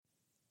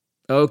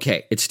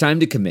Okay, it's time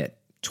to commit.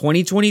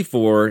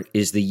 2024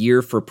 is the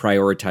year for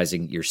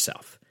prioritizing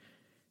yourself.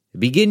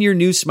 Begin your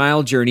new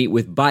smile journey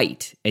with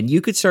Byte, and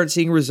you could start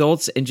seeing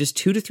results in just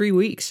 2 to 3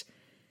 weeks.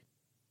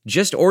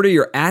 Just order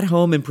your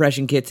at-home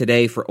impression kit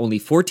today for only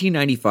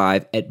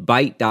 $14.95 at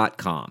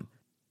Byte.com.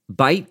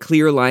 Byte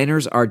clear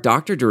liners are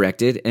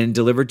doctor-directed and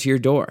delivered to your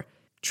door.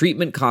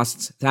 Treatment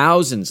costs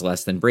thousands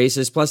less than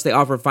braces, plus they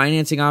offer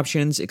financing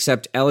options,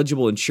 accept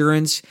eligible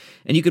insurance,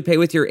 and you could pay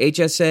with your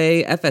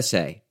HSA,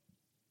 FSA.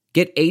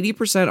 Get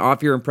 80%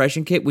 off your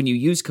impression kit when you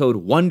use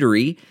code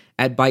WONDERY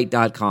at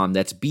Byte.com.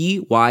 That's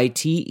BYTE.com.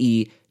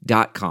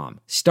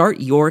 Start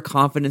your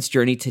confidence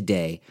journey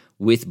today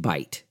with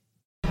Byte.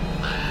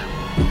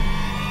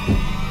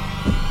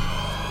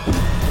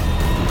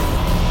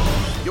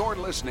 You're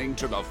listening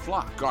to The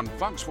Flock on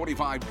Fox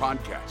 45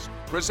 podcast,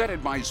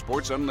 presented by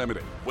Sports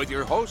Unlimited, with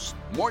your hosts,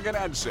 Morgan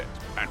Adsit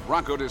and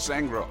Rocco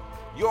DeSangro.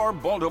 Your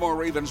Baltimore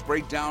Ravens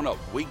breakdown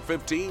of Week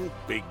 15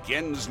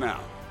 begins now.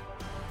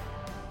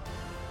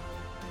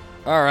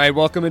 All right,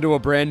 welcome into a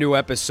brand new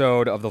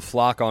episode of The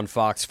Flock on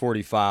Fox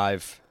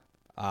 45.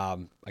 I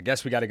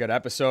guess we got a good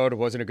episode. It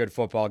wasn't a good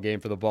football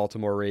game for the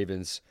Baltimore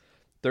Ravens.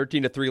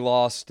 13-3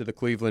 loss to the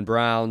Cleveland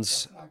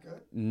Browns. That's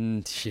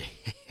not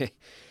good.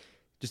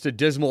 Just a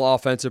dismal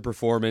offensive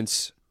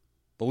performance.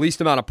 The least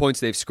amount of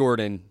points they've scored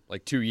in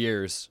like 2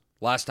 years.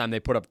 Last time they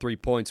put up 3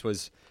 points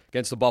was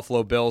against the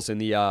Buffalo Bills in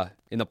the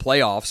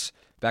playoffs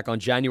back on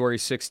January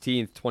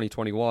 16th,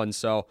 2021.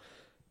 So,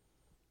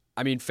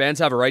 I mean, fans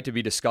have a right to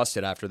be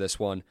disgusted after this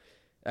one.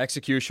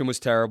 Execution was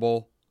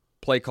terrible.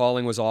 Play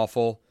calling was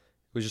awful.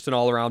 It was just an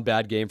all-around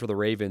bad game for the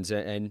Ravens,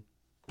 and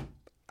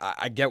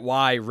I get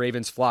why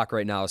Ravens flock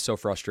right now is so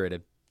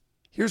frustrated.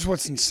 Here's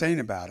what's insane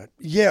about it.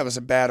 Yeah, it was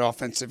a bad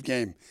offensive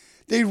game.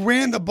 They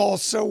ran the ball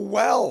so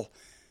well.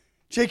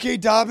 J.K.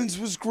 Dobbins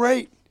was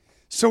great.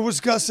 So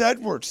was Gus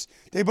Edwards.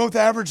 They both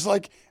averaged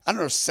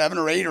 7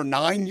 or 8 or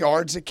 9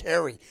 yards a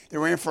carry. They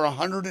ran for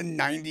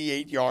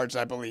 198 yards,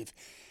 I believe.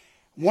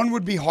 One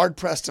would be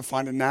hard-pressed to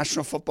find a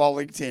National Football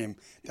League team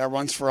that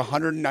runs for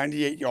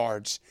 198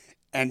 yards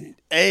and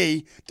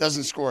A,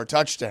 doesn't score a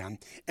touchdown,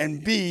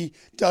 and B,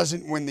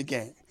 doesn't win the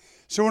game.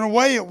 So in a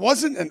way, it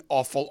wasn't an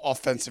awful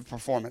offensive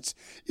performance.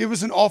 It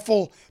was an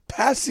awful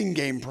passing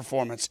game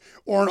performance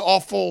or an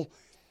awful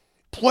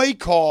play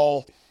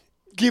call,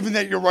 given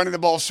that you're running the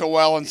ball so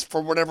well and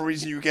for whatever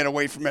reason you get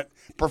away from it,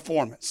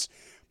 performance.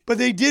 But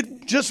they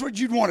did just what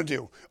you'd want to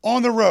do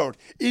on the road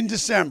in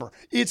December.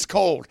 It's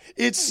cold.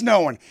 It's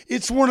snowing.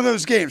 It's one of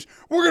those games.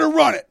 We're going to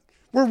run it.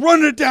 We're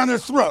running it down their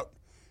throat.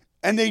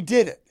 And they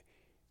did it.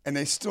 And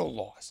they still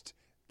lost.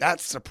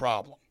 That's the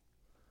problem.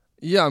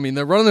 Yeah, I mean,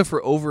 they're running it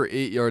for over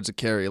 8 yards a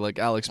carry, like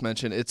Alex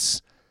mentioned.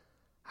 It's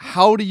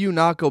how do you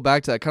not go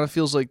back to that? It kind of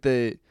feels like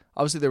they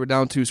were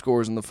down 2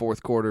 scores in the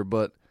fourth quarter,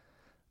 but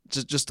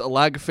just a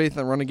lack of faith in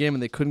the running game,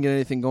 and they couldn't get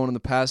anything going in the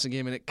passing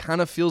game. And it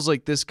kind of feels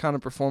like this kind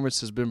of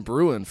performance has been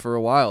brewing for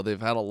a while. They've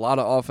had a lot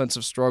of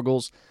offensive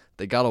struggles.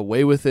 They got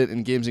away with it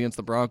in games against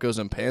the Broncos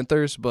and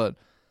Panthers, but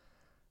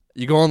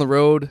you go on the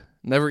road,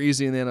 never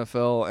easy in the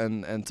NFL,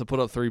 and to put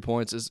up 3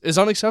 points is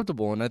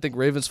unacceptable. And I think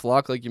Ravens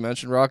flock, like you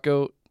mentioned,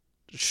 Rocco,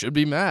 should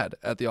be mad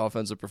at the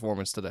offensive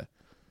performance today.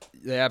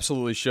 They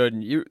absolutely should.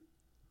 And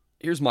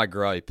here's my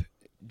gripe.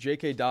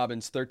 J.K.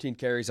 Dobbins, 13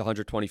 carries,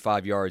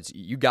 125 yards.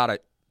 You got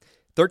to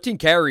 13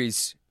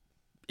 carries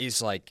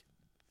is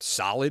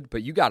solid,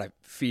 but you got to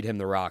feed him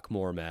the rock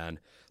more, man.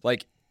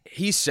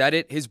 He said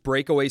it, his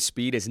breakaway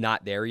speed is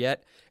not there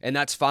yet, and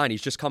that's fine.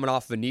 He's just coming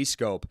off of a knee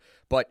scope,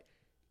 but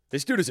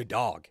this dude is a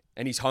dog,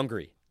 and he's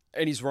hungry,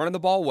 and he's running the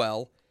ball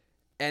well,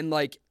 and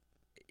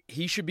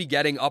he should be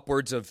getting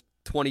upwards of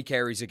 20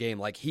 carries a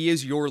game. He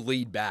is your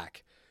lead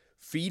back.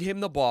 Feed him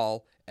the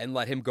ball and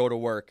let him go to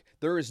work.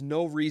 There is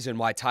no reason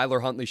why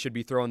Tyler Huntley should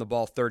be throwing the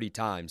ball 30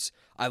 times.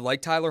 I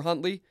like Tyler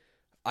Huntley.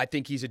 I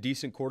think he's a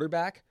decent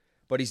quarterback,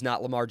 but he's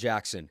not Lamar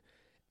Jackson.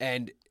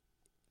 And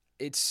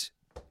it's,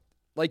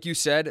 like you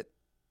said,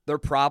 their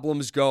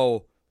problems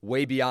go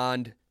way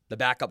beyond the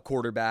backup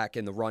quarterback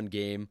and the run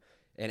game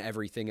and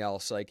everything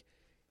else.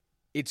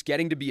 It's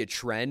getting to be a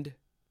trend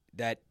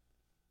that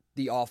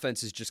the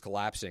offense is just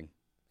collapsing.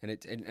 And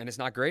it's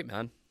not great,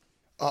 man.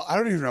 I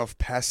don't even know if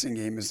passing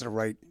game is the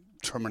right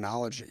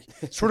terminology.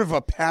 It's sort of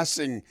a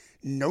passing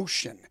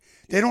notion.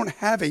 They don't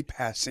have a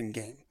passing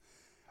game.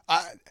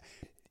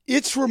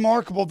 It's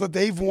remarkable that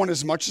they've won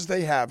as much as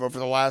they have over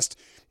the last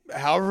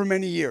however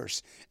many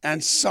years,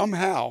 and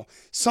somehow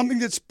something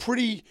that's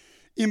pretty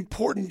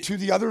important to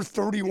the other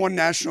 31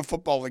 National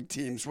Football League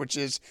teams, which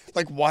is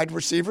wide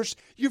receivers.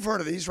 You've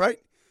heard of these, right?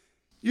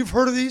 You've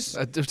heard of these?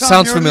 It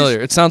sounds familiar.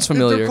 It sounds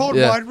familiar. They're called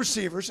wide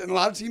receivers, and a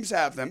lot of teams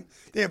have them.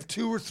 They have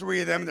 2 or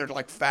 3 of them. They're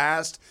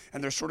fast,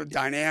 and they're sort of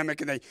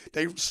dynamic, and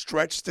they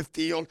stretch the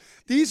field.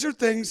 These are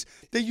things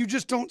that you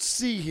just don't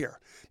see here.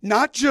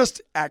 Not just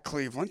at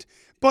Cleveland,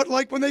 but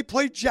when they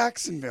played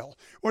Jacksonville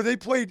or they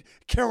played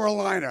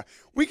Carolina.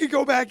 We could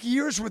go back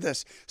years with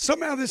this.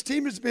 Somehow this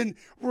team has been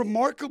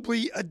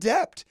remarkably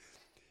adept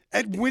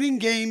at winning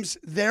games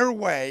their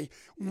way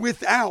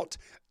without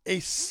a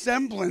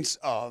semblance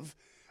of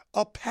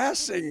a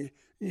passing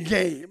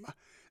game.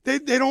 They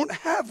don't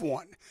have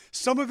one.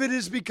 Some of it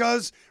is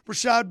because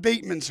Rashad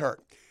Bateman's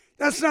hurt.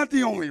 That's not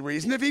the only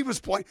reason. If he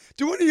was playing,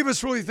 do any of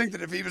us really think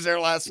that if he was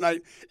there last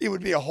night, it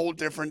would be a whole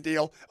different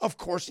deal? Of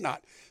course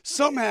not.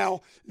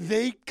 Somehow,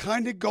 they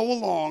kind of go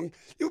along.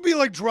 It would be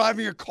like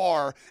driving a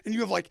car and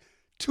you have like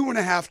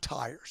 2.5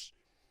 tires.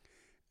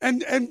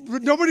 And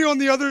nobody on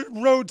the other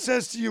road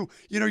says to you,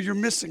 you're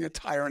missing a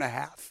tire and a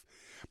half.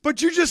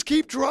 But you just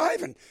keep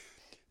driving.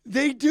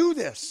 They do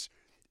this.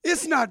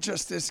 It's not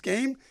just this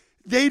game.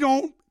 They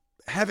don't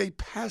have a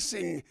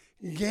passing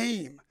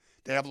game.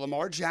 They have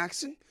Lamar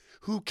Jackson,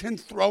 who can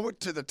throw it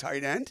to the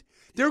tight end.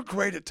 They're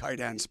great at tight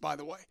ends, by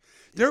the way.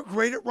 They're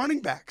great at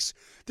running backs.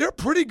 They're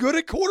pretty good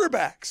at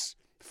quarterbacks.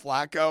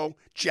 Flacco,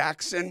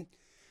 Jackson.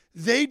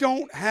 They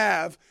don't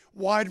have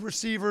wide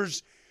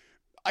receivers.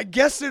 I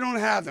guess they don't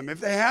have them. If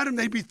they had them,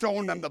 they'd be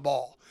throwing them the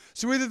ball.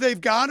 So either they've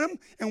got them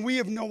and we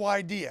have no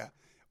idea,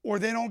 or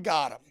they don't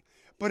got them.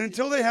 But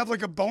until they have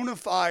like a bona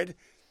fide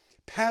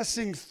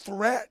passing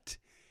threat,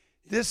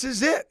 this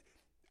is it.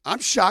 I'm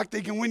shocked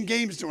they can win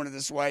games doing it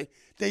this way.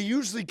 They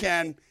usually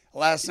can.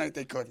 Last night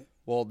they couldn't.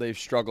 Well, they've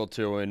struggled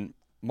to, and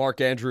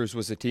Mark Andrews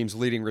was the team's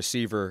leading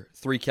receiver,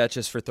 3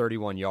 catches for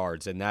 31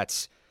 yards, and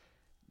that's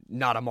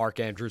not a Mark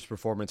Andrews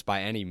performance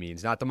by any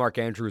means, not the Mark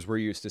Andrews we're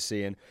used to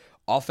seeing.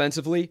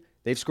 Offensively,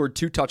 they've scored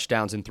 2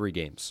 touchdowns in 3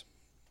 games.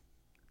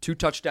 2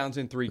 touchdowns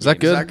in 3 games. Is that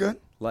good? Is that good?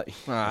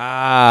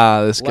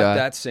 This guy. Let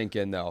that sink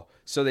in, though.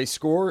 So they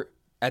score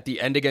at the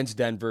end against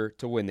Denver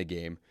to win the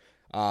game.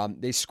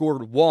 They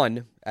scored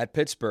 1 at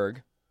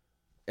Pittsburgh,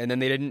 and then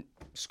they didn't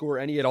score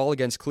any at all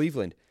against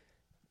Cleveland.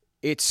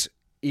 It's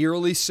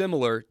eerily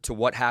similar to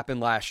what happened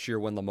last year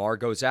when Lamar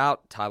goes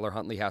out, Tyler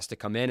Huntley has to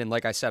come in. And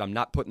like I said, I'm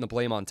not putting the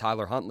blame on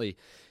Tyler Huntley.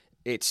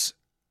 This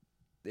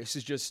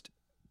is just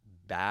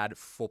bad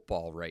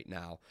football right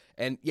now.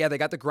 And yeah, they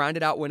got the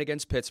grinded out win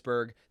against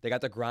Pittsburgh. They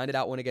got the grinded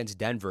out win against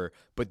Denver.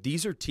 But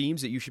these are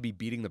teams that you should be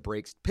beating the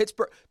brakes.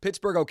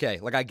 Pittsburgh, okay,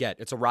 like I get.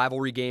 It's a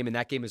rivalry game, and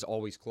that game is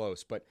always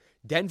close. But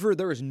Denver,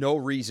 there is no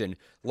reason,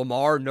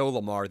 Lamar,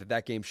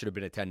 that game should have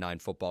been a 10-9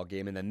 football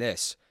game. And then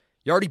this.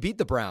 You already beat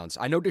the Browns.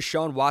 I know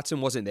Deshaun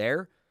Watson wasn't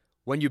there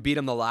when you beat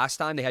them the last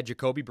time. They had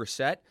Jacoby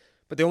Brissett,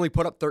 but they only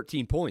put up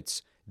 13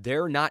 points.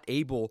 They're not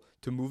able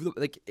to move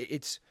the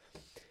it's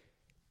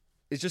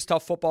just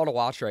tough football to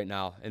watch right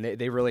now, and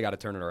they really got to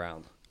turn it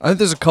around. I think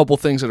there's a couple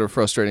things that are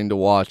frustrating to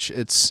watch.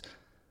 It's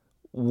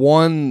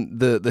one,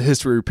 the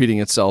history repeating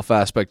itself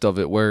aspect of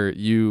it, where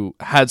you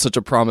had such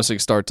a promising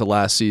start to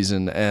last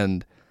season,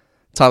 and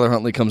Tyler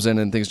Huntley comes in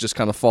and things just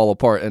kind of fall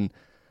apart. And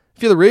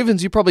if you're the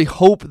Ravens, you probably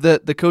hope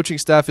that the coaching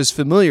staff is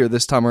familiar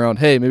this time around.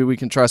 Hey, maybe we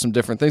can try some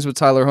different things with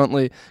Tyler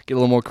Huntley, get a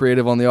little more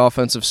creative on the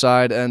offensive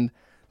side, and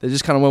they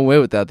just kind of went away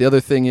with that. The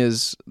other thing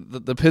is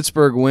the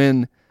Pittsburgh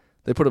win,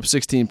 they put up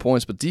 16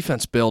 points, but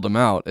defense bailed them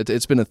out.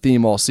 It's been a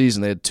theme all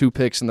season. They had 2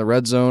 picks in the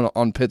red zone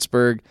on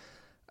Pittsburgh.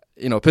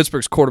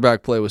 Pittsburgh's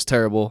quarterback play was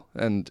terrible,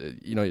 and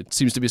it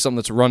seems to be something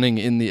that's running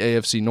in the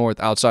AFC North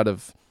outside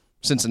of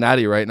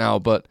Cincinnati right now,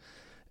 but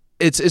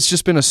it's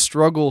just been a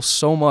struggle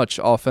so much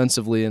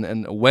offensively,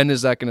 and when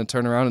is that going to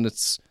turn around?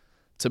 And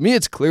to me,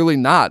 it's clearly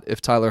not if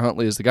Tyler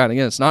Huntley is the guy. And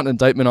again, it's not an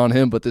indictment on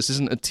him, but this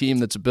isn't a team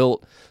that's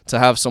built to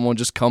have someone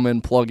just come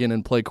in, plug in,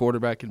 and play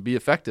quarterback and be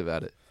effective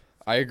at it.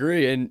 I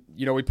agree. And,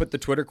 we put the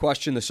Twitter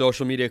question, the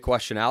social media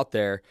question out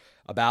there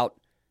about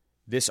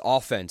this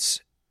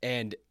offense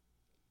and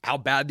how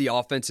bad the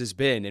offense has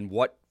been and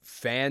what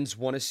fans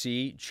want to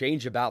see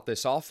change about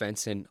this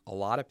offense. And a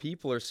lot of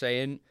people are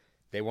saying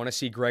they want to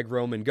see Greg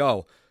Roman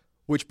go.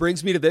 Which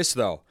brings me to this,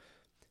 though.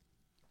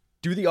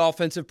 Do the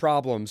offensive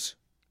problems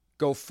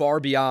go far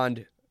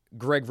beyond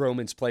Greg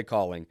Roman's play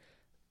calling?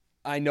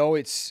 I know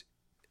it's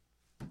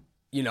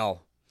been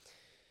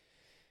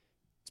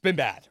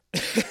bad.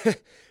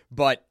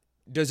 But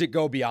does it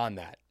go beyond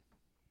that?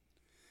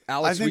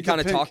 Alex, we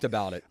kind of talked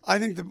about it. I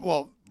think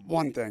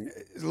one thing,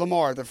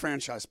 Lamar, the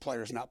franchise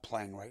player, is not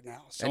playing right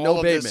now. So and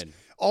no Bateman.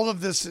 All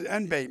of this,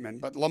 and Bateman,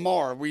 but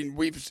Lamar,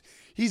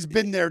 he's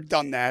been there,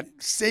 done that,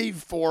 save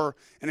for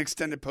an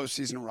extended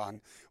postseason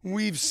run.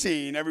 We've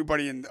seen,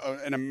 everybody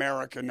in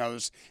America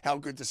knows how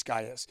good this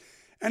guy is.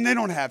 And they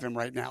don't have him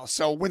right now.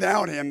 So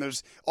without him,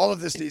 all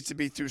of this needs to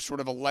be through sort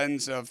of a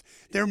lens of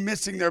they're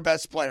missing their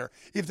best player.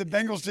 If the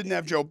Bengals didn't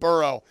have Joe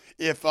Burrow,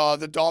 if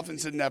the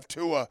Dolphins didn't have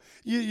Tua,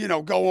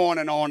 go on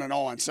and on and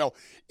on. So,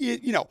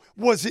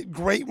 was it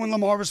great when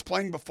Lamar was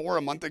playing before?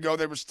 A month ago,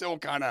 they were still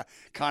kind of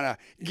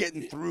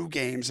getting through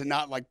games and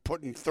not like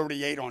putting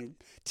 38 on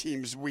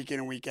teams week in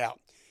and week out.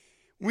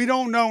 We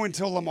don't know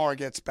until Lamar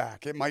gets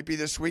back. It might be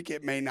this week.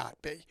 It may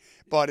not be.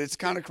 But it's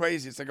kind of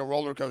crazy. It's like a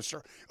roller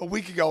coaster. A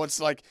week ago, it's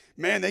like,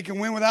 man, they can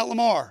win without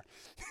Lamar.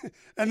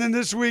 And then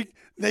this week,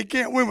 they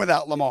can't win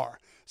without Lamar.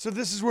 So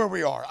this is where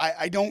we are.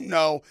 I don't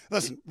know.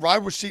 Listen,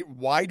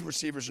 wide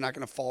receivers are not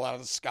going to fall out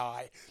of the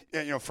sky,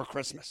 for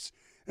Christmas.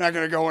 They're not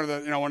going to go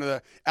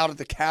into out at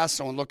the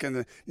castle and look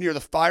near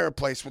the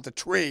fireplace with the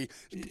tree,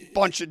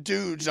 bunch of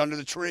dudes under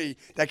the tree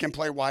that can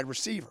play wide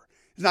receiver.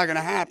 It's not going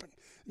to happen.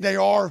 They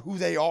are who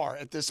they are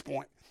at this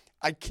point.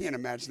 I can't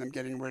imagine them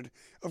getting rid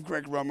of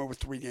Greg Roman with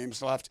 3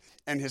 games left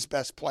and his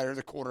best player,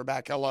 the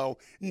quarterback,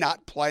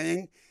 not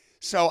playing.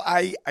 So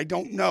I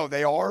don't know.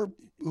 They are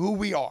who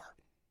they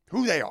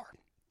are.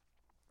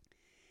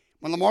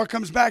 When Lamar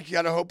comes back, you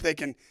got to hope they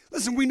can.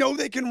 Listen, we know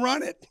they can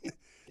run it.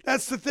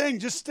 That's the thing.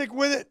 Just stick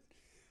with it.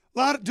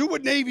 Do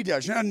what Navy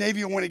does. You know,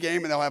 Navy will win a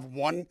game and they'll have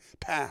one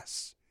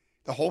pass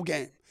the whole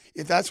game.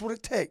 If that's what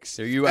it takes.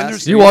 So you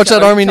asked, did you watch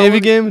that Army-Navy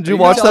game? Did you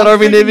watch that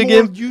Army-Navy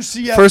game?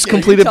 UCF First game.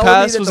 completed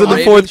pass was in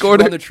the fourth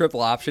quarter. The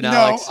triple option,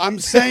 Alex. No, I'm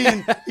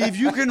saying if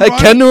you can Hey, run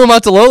Ken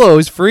Niumatalolo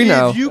is free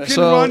now. If you can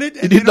so run it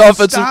you and need they an don't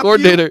offensive stop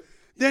coordinator. you,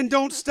 then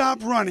don't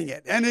stop running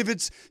it. And if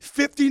it's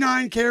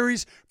 59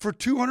 carries for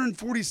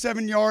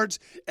 247 yards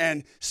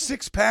and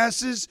 6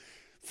 passes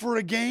for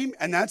a game,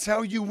 and that's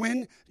how you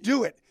win,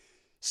 do it.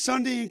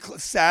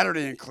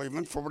 Saturday in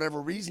Cleveland, for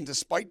whatever reason,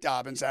 despite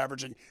Dobbins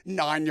averaging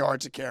 9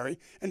 yards a carry,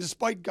 and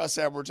despite Gus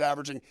Edwards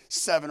averaging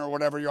 7 or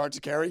whatever yards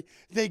a carry,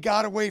 they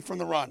got away from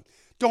the run.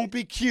 Don't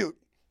be cute.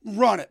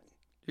 Run it.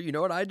 You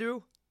know what I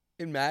do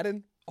in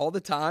Madden all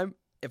the time?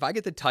 If I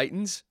get the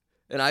Titans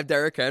and I have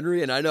Derrick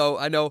Henry, and I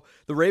know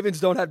the Ravens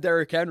don't have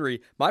Derrick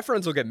Henry, my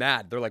friends will get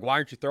mad. They're like, "Why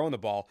aren't you throwing the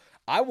ball?"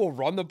 I will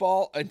run the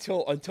ball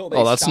until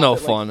they that's stop no it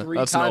like fun. 3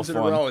 That's times no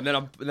in fun. a row, and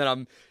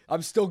then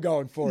I'm still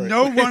going for it.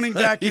 No running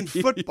back in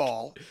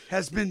football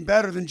has been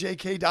better than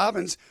J.K.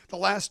 Dobbins the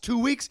last 2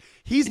 weeks.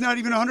 He's not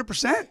even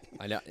 100%.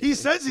 I know. He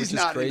says Which he's is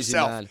not crazy,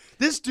 himself. man.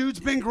 This dude's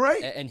been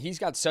great. And he's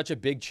got such a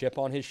big chip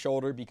on his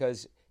shoulder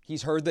because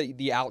he's heard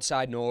the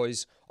outside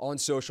noise on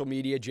social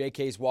media.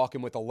 JK's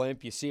walking with a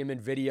limp. You see him in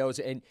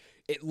videos, and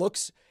it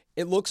looks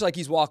like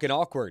he's walking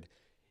awkward.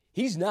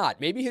 He's not.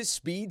 Maybe his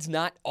speed's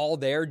not all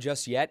there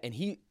just yet,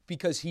 and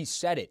because he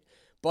said it.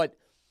 But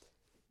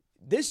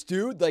this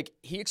dude,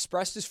 he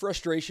expressed his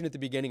frustration at the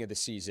beginning of the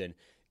season,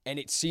 and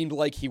it seemed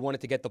like he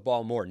wanted to get the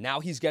ball more. Now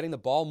he's getting the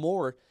ball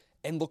more,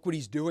 and look what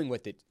he's doing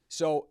with it.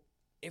 So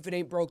if it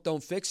ain't broke,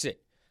 don't fix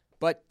it.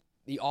 But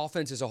the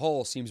offense as a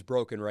whole seems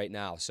broken right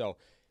now. So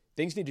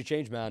things need to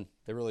change, man.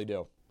 They really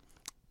do.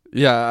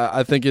 Yeah,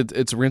 I think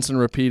it's rinse and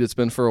repeat. It's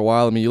been for a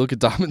while. I mean, you look at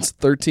Dobbins,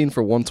 13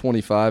 for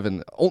 125,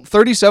 and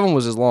 37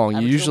 was his long.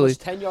 You usually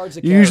 10 yards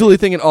a you're usually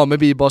thinking, oh,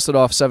 maybe he busted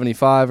off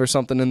 75 or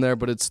something in there,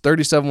 but it's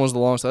 37 was the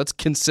long. So that's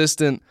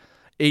consistent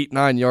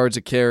 8-9 yards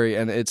a carry,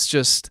 and it's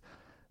just,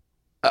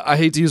 I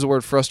hate to use the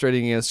word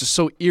frustrating again. It's just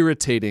so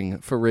irritating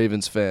for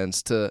Ravens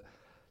fans to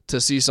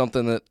see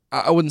something that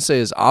I wouldn't say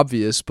is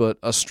obvious, but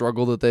a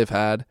struggle that they've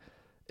had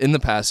in the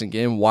passing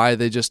game. Why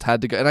they just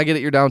had to go, and I get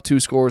it, you're down 2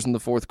 scores in the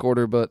fourth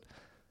quarter, but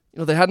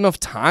they had enough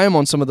time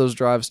on some of those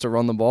drives to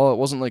run the ball. It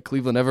wasn't like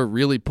Cleveland ever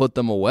really put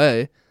them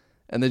away,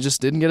 and they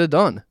just didn't get it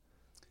done.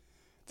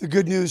 The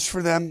good news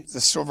for them,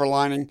 the silver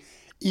lining,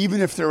 even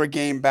if they're a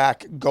game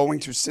back going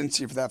to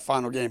Cincy for that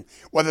final game,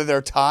 whether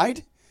they're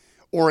tied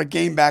or a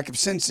game back of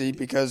Cincy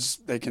because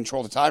they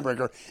control the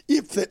tiebreaker,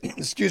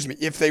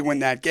 if they win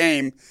that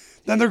game,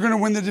 then they're going to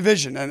win the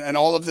division. And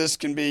all of this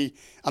can be,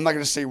 I'm not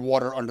going to say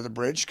water under the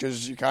bridge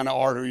because you kind of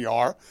are who you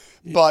are,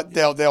 but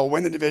they'll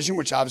win the division,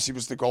 which obviously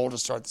was the goal to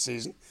start the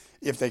season,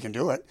 if they can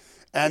do it.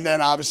 And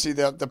then obviously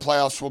the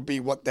playoffs will be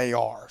what they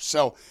are.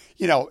 So,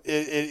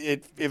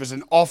 it was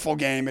an awful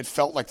game. It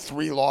felt like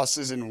 3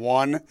 losses in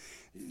 1.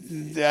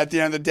 At the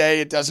end of the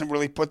day, it doesn't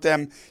really put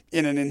them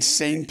in an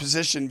insane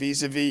position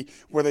vis-a-vis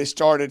where they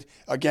started,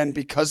 again,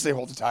 because they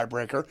hold the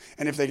tiebreaker.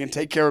 And if they can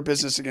take care of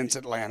business against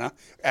Atlanta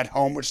at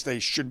home, which they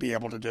should be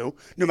able to do,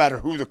 no matter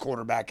who the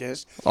quarterback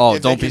is. Oh,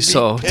 don't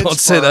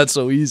say that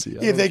so easy.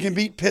 If they can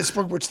beat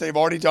Pittsburgh, which they've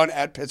already done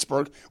at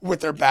Pittsburgh with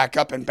their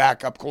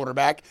backup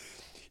quarterback,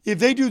 if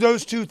they do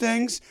those 2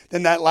 things,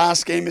 then that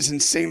last game is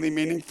insanely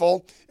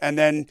meaningful, and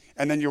then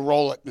you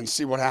roll it and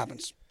see what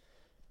happens.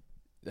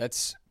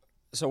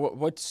 So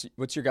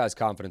what's your guys'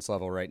 confidence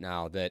level right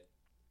now that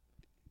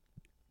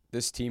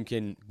this team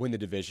can win the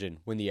division,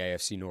 win the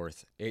AFC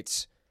North?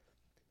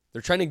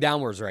 They're trending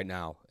downwards right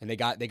now, and they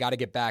got to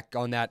get back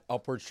on that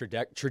upward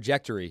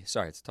trajectory.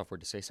 Sorry, it's a tough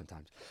word to say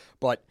sometimes,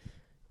 but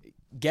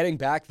getting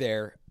back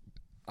there.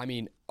 I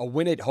mean, a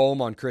win at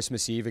home on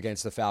Christmas Eve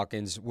against the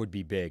Falcons would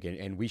be big,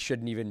 and we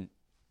shouldn't even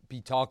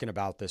be talking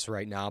about this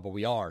right now, but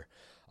we are.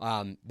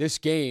 This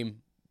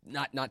game,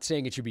 not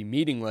saying it should be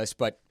meaningless,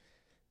 but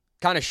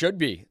kind of should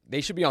be.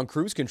 They should be on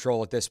cruise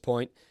control at this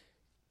point,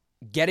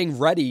 getting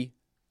ready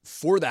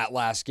for that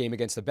last game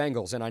against the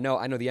Bengals. And I know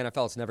the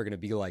NFL, it's never going to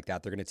be like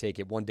that. They're going to take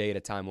it one day at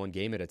a time, one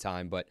game at a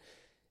time, but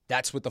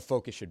that's what the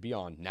focus should be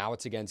on. Now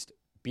it's against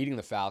beating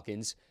the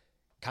Falcons,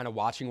 kind of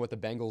watching what the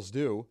Bengals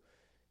do,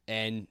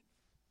 and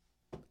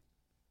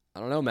I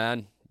don't know,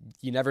 man.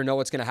 You never know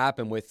what's going to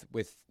happen with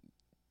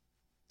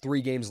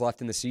 3 games left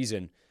in the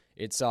season.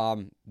 It's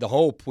the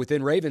hope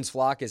within Ravens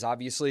flock is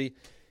obviously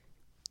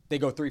they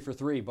go 3 for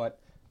 3, but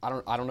I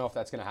don't know if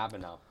that's going to happen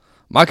now.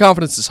 My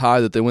confidence is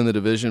high that they win the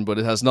division, but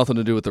it has nothing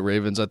to do with the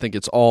Ravens. I think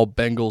it's all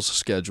Bengals'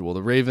 schedule.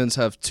 The Ravens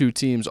have 2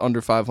 teams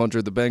under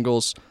 500. The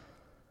Bengals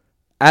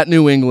at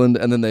New England,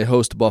 and then they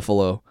host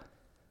Buffalo.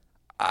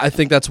 I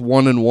think that's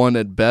 1-1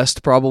 at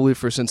best, probably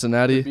for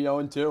Cincinnati. Could be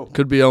 0-2.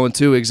 Could be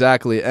 0-2,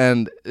 exactly.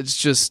 And it's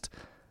just,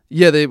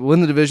 yeah, they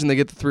win the division, they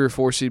get the 3 or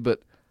 4 seed,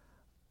 but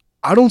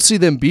I don't see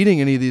them beating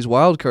any of these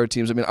wild card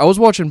teams. I mean, I was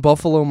watching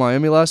Buffalo,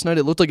 Miami last night.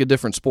 It looked like a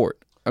different sport.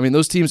 I mean,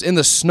 those teams in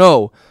the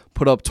snow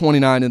put up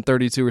 29 and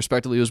 32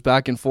 respectively. It was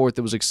back and forth.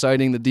 It was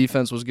exciting. The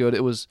defense was good.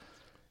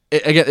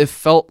 It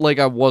felt like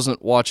I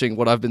wasn't watching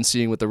what I've been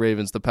seeing with the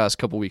Ravens the past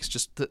couple weeks.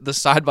 Just the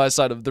side by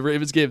side of the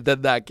Ravens game,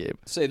 then that game.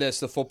 Say this: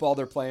 the football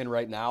they're playing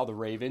right now, the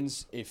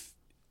Ravens, if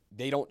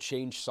they don't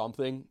change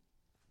something,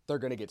 they're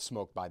going to get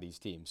smoked by these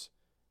teams.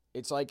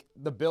 It's like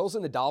the Bills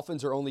and the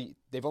Dolphins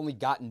they've only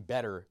gotten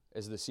better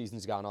as the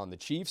season's gone on. The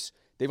Chiefs,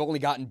 they've only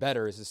gotten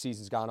better as the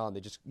season's gone on.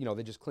 They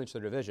just clinched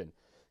their division.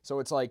 So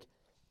it's like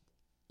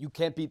you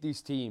can't beat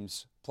these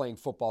teams playing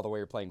football the way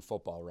you're playing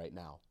football right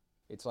now.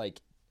 It's like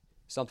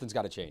something's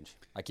got to change.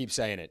 I keep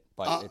saying it,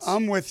 but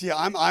I'm with you.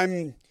 I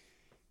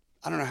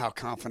don't know how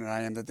confident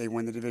I am that they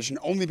win the division,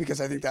 only because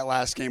I think that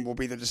last game will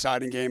be the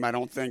deciding game. I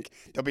don't think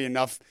there'll be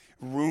enough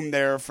room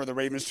there for the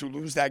Ravens to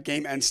lose that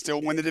game and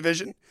still win the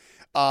division,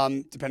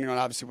 depending on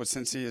obviously what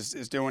Cincy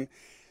is doing.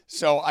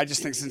 So I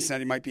just think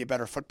Cincinnati might be a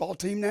better football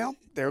team now.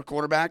 Their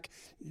quarterback,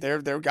 their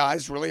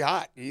guy's really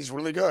hot. He's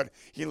really good.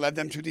 He led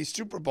them to the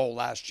Super Bowl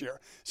last year.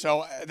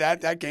 So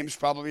that game's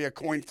probably a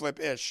coin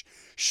flip-ish.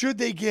 Should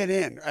they get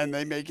in, and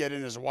they may get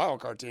in as a wild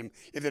card team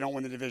if they don't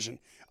win the division,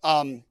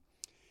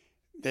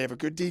 they have a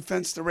good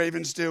defense, the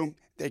Ravens do.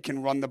 They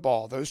can run the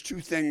ball. Those two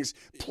things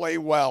play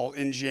well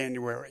in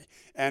January.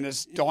 And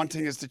as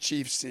daunting as the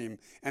Chiefs seem,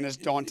 and as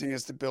daunting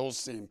as the Bills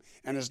seem,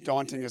 and as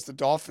daunting as the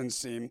Dolphins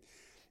seem,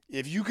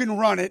 if you can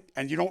run it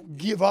and you don't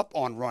give up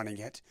on running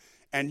it,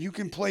 and you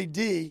can play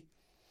D,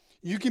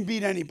 you can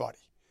beat anybody.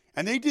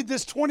 And they did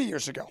this 20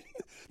 years ago.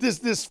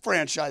 This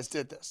franchise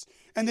did this.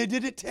 And they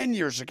did it 10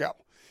 years ago.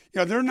 You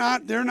know, they're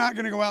not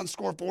going to go out and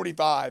score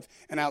 45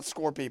 and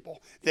outscore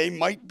people. They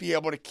might be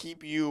able to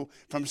keep you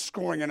from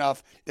scoring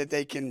enough that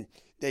they can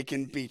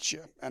beat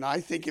you. And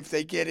I think if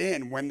they get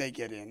in, when they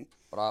get in,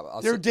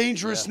 they're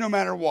dangerous no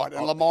matter what.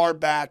 And Lamar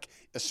back,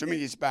 assuming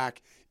he's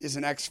back, is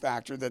an X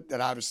factor that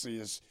obviously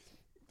is.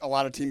 A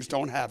lot of teams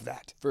don't have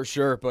that. For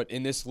sure, but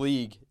in this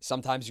league,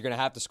 sometimes you're going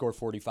to have to score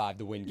 45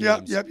 to win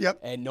games. Yep.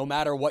 And no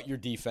matter what your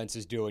defense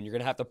is doing, you're going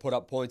to have to put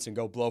up points and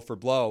go blow for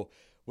blow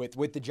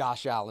with the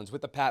Josh Allens,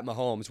 with the Pat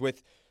Mahomes,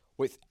 with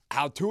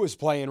how Tua's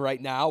playing right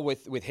now,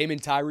 with him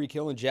and Tyreek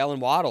Hill and Jalen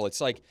Waddle.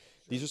 It's like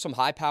these are some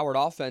high-powered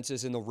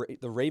offenses, and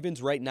the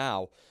Ravens right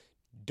now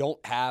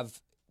don't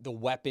have the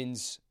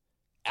weapons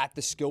at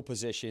the skill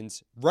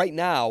positions right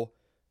now,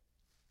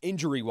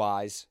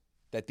 injury-wise,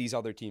 that these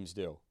other teams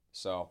do.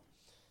 So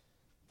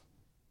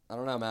I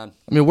don't know, man.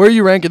 I mean, where are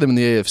you ranking them in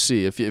the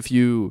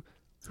AFC?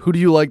 Who do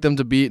you like them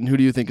to beat, and who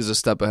do you think is a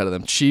step ahead of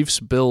them? Chiefs,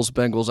 Bills,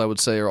 Bengals, I would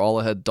say, are all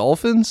ahead.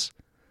 Dolphins?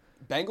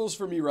 Bengals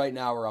for me right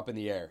now are up in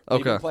the air. Okay.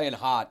 They've been playing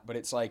hot, but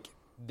it's like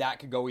that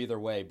could go either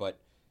way. But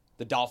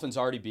the Dolphins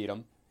already beat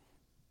them.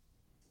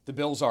 The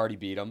Bills already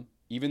beat them,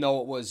 even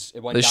though it went.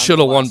 They down should to have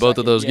the won last both second.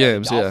 of those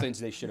games. The Dolphins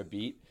they should have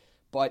beat,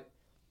 but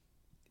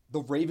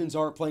the Ravens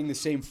aren't playing the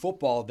same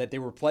football that they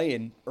were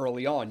playing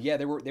early on. Yeah,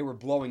 they were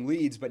blowing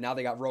leads, but now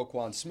they got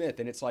Roquan Smith,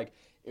 and it's like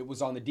it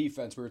was on the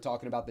defense. We were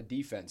talking about the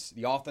defense.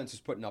 The offense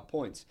is putting up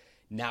points.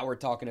 Now we're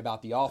talking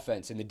about the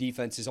offense, and the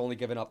defense is only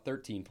giving up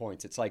 13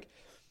 points. It's like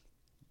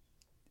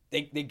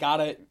they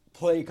gotta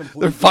play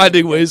completely. They're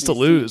finding ways to teams.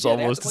 lose. Yeah,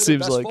 almost it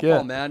seems best like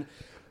football, man.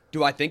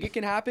 Do I think it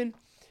can happen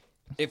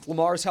if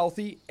Lamar's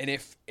healthy and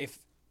if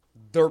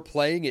they're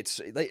playing? It's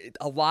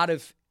a lot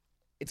of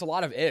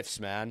ifs,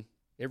 man.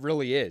 It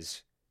really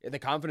is. The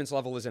confidence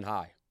level isn't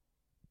high,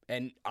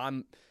 and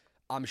I'm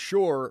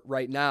sure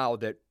right now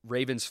that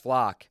Ravens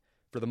flock,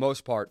 for the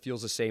most part,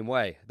 feels the same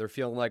way. They're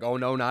feeling like, oh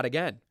no, not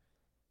again,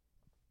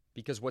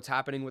 because what's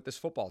happening with this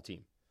football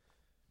team.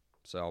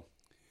 So,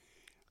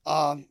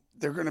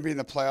 they're going to be in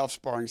the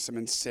playoffs, barring some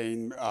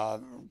insane,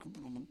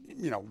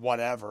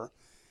 whatever.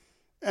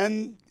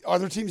 And are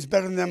their teams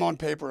better than them on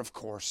paper? Of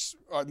course.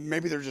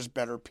 Maybe they're just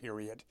better.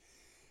 Period.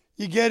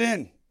 You get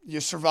in.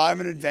 You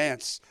survive in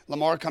advance.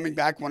 Lamar coming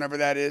back whenever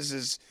that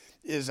is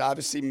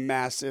obviously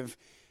massive.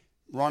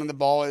 Running the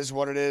ball is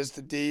what it is.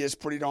 The D is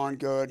pretty darn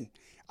good.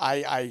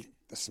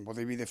 Listen, will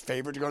they be the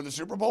favorite to go to the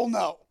Super Bowl?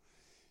 No.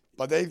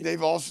 But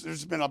they've also,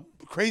 there's been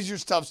crazier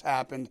stuff's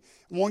happened.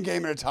 One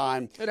game at a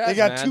time. They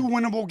got two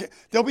winnable games.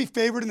 They'll be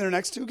favored in their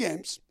next two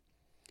games.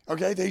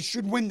 Okay? They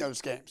should win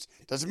those games.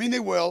 Doesn't mean they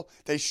will.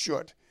 They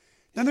should.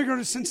 Then they're going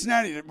to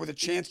Cincinnati with a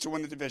chance to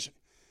win the division.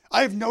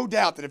 I have no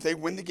doubt that if they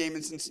win the game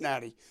in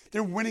Cincinnati,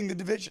 they're winning the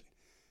division.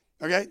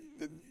 Okay?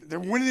 They're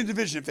winning the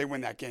division if they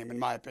win that game, in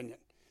my opinion.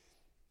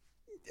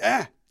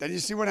 Yeah, then you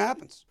see what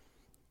happens.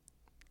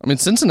 I mean,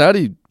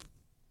 Cincinnati,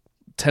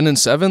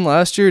 10-7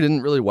 last year,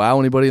 didn't really wow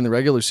anybody in the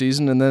regular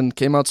season, and then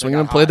came out swinging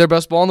and played their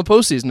best ball in the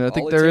postseason. And I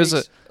think there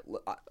is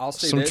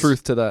some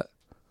truth to that.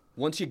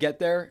 Once you get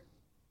there,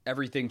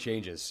 everything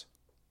changes.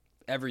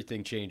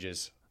 Everything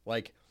changes.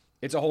 Like,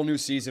 it's a whole new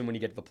season when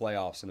you get to the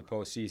playoffs and the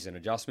postseason.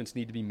 Adjustments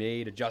need to be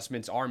made.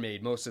 Adjustments are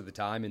made most of the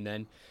time, and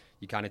then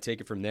you kind of take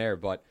it from there.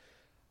 But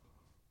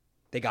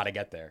they got to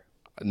get there.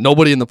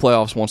 Nobody in the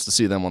playoffs wants to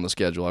see them on the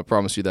schedule. I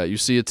promise you that. You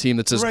see a team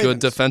that's as good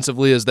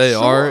defensively as they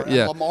are. And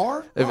yeah,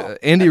 Lamar,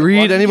 Andy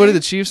Reid, anybody, the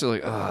Chiefs are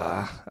like,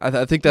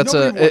 I think that's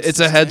it's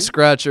a head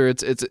scratcher.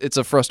 It's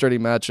a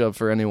frustrating matchup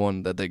for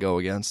anyone that they go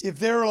against. If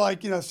they're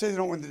like, say they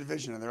don't win the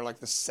division and they're like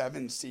the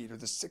 7 seed or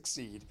the 6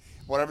 seed,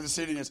 whatever the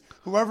seeding is,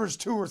 whoever's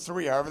 2 or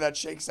 3, however that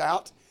shakes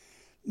out,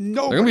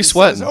 nobody they're gonna be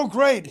sweating. says, "Oh,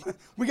 great,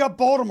 we got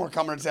Baltimore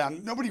coming to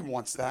town." Nobody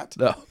wants that.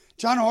 No.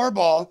 John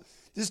Harbaugh.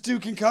 This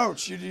dude can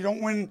coach. You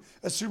don't win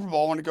a Super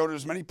Bowl when to go to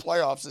as many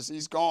playoffs as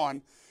he's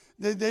gone.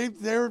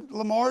 They're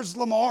Lamar's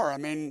Lamar. I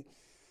mean,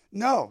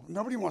 no,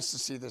 nobody wants to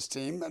see this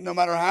team, no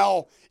matter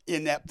how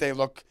inept they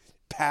look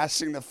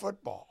passing the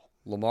football.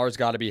 Lamar's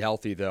got to be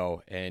healthy,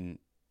 though, and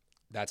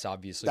that's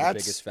obviously the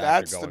biggest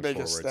factor going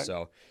forward.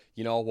 So,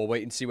 we'll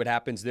wait and see what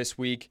happens this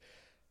week.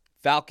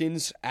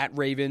 Falcons at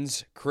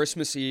Ravens,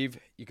 Christmas Eve.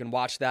 You can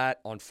watch that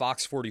on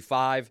Fox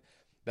 45.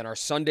 Then our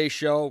Sunday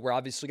show, we're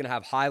obviously going to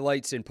have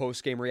highlights and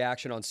post-game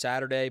reaction on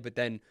Saturday, but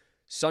then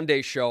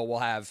Sunday show, we'll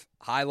have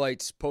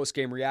highlights,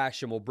 post-game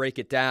reaction. We'll break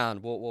it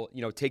down. We'll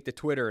take to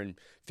Twitter and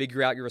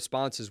figure out your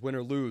responses, win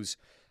or lose.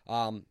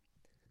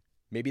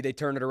 Maybe they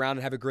turn it around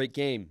and have a great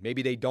game.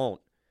 Maybe they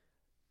don't.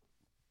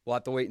 We'll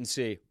have to wait and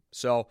see.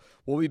 So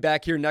we'll be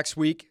back here next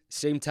week,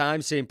 same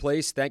time, same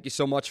place. Thank you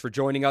so much for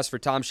joining us. For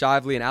Tom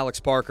Shively and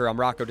Alex Parker, I'm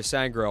Rocco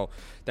DeSangro.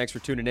 Thanks for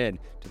tuning in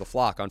to The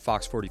Flock on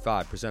Fox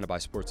 45, presented by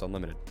Sports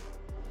Unlimited.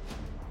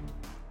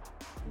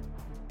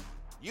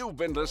 You've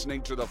been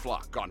listening to The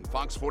Flock on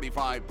Fox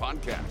 45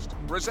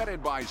 podcast,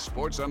 presented by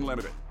Sports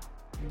Unlimited.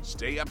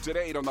 Stay up to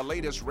date on the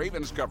latest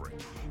Ravens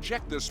coverage.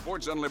 Check the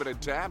Sports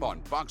Unlimited tab on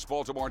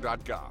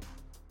foxbaltimore.com.